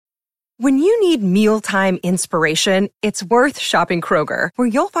When you need mealtime inspiration, it's worth shopping Kroger, where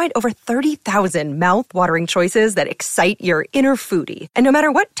you'll find over 30,000 mouth-watering choices that excite your inner foodie. And no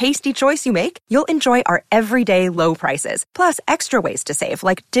matter what tasty choice you make, you'll enjoy our everyday low prices, plus extra ways to save,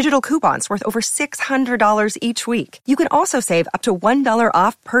 like digital coupons worth over $600 each week. You can also save up to $1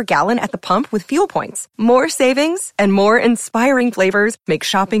 off per gallon at the pump with fuel points. More savings and more inspiring flavors make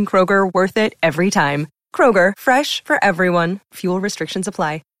shopping Kroger worth it every time. Kroger, fresh for everyone. Fuel restrictions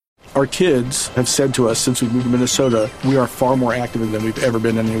apply. Our kids have said to us since we moved to Minnesota, we are far more active than we've ever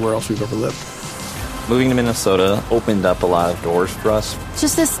been anywhere else we've ever lived. Moving to Minnesota opened up a lot of doors for us.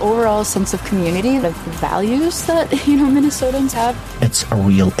 Just this overall sense of community, of values that, Minnesotans have. It's a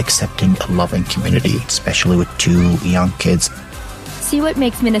real accepting, loving community, especially with 2 young kids. See what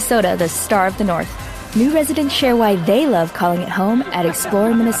makes Minnesota the star of the North. New residents share why they love calling it home at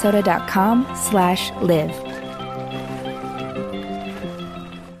exploreminnesota.com/live.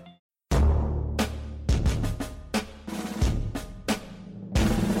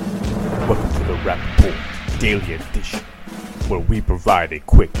 Welcome to the Rappaport Daily Edition, where we provide a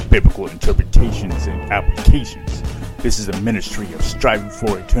quick biblical interpretations and applications. This is a ministry of striving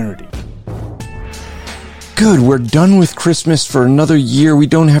for eternity. Good, we're done with Christmas for another year. We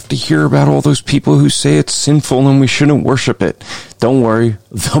don't have to hear about all those people who say it's sinful and we shouldn't worship it. Don't worry,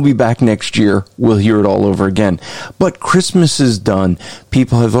 they'll be back next year. We'll hear it all over again. But Christmas is done.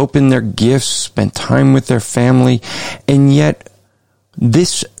 People have opened their gifts, spent time with their family, and yet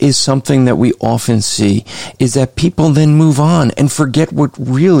this is something that we often see, is that people then move on and forget what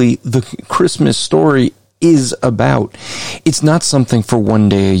really the Christmas story is about. It's not something for one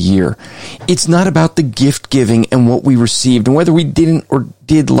day a year. It's not about the gift giving and what we received and whether we didn't or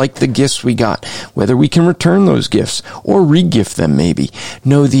did like the gifts we got, whether we can return those gifts or re-gift them maybe.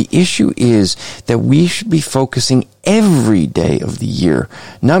 No, the issue is that we should be focusing every day of the year,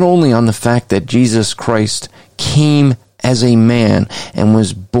 not only on the fact that Jesus Christ came as a man and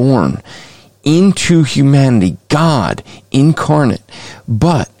was born into humanity, God incarnate,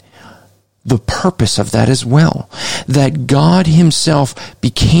 but the purpose of that as well, that God himself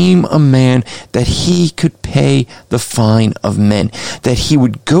became a man that he could pay the fine of men, that he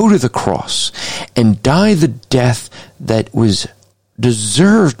would go to the cross and die the death that was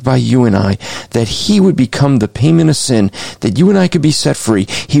deserved by you and I, that he would become the payment of sin, that you and I could be set free.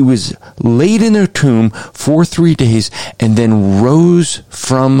 He was laid in a tomb for 3 days and then rose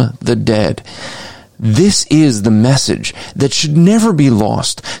from the dead. This is the message that should never be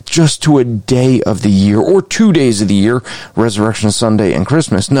lost just to a day of the year or 2 days of the year, Resurrection Sunday and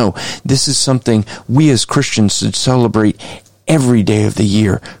Christmas. No, this is something we as Christians should celebrate every day of the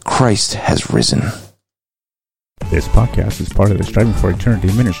year. Christ has risen. This podcast is part of the Striving for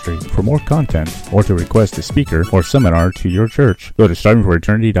Eternity ministry. For more content or to request a speaker or seminar to your church, go to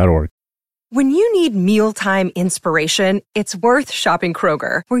strivingforeternity.org. When you need mealtime inspiration, it's worth shopping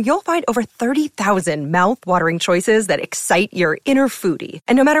Kroger, where you'll find over 30,000 mouth-watering choices that excite your inner foodie.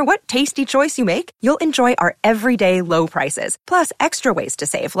 And no matter what tasty choice you make, you'll enjoy our everyday low prices, plus extra ways to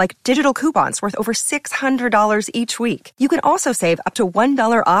save, like digital coupons worth over $600 each week. You can also save up to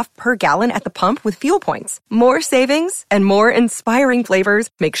 $1 off per gallon at the pump with fuel points. More savings and more inspiring flavors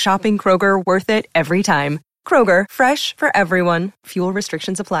make shopping Kroger worth it every time. Kroger, fresh for everyone. Fuel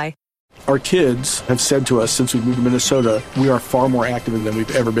restrictions apply. Our kids have said to us since we moved to Minnesota, we are far more active than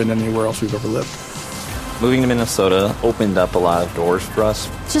we've ever been anywhere else we've ever lived. Moving to Minnesota opened up a lot of doors for us.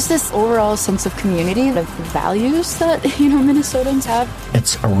 Just this overall sense of community, of values that, Minnesotans have.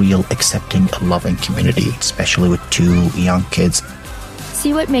 It's a real accepting, loving community, especially with 2 young kids.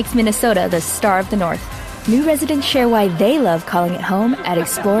 See what makes Minnesota the star of the North. New residents share why they love calling it home at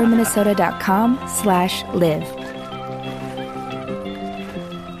exploreminnesota.com/live.